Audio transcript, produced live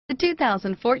The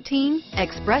 2014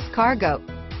 Express Cargo.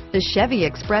 The Chevy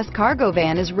Express Cargo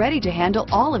van is ready to handle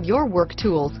all of your work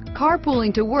tools,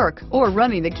 carpooling to work, or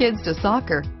running the kids to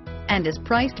soccer, and is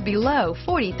priced below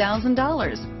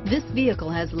 $40,000. This vehicle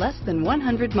has less than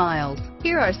 100 miles.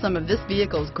 Here are some of this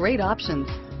vehicle's great options: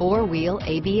 four-wheel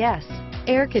ABS,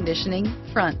 air conditioning,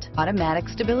 front, automatic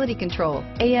stability control,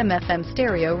 AM/FM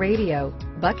stereo radio,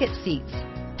 bucket seats,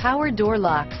 power door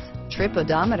locks, trip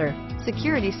odometer,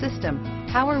 security system,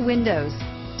 power windows,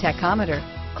 tachometer,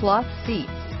 cloth seats,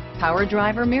 power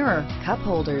driver mirror, cup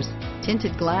holders,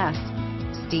 tinted glass,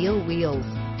 steel wheels,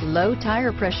 low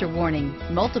tire pressure warning,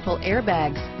 multiple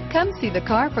airbags. Come see the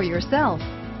car for yourself.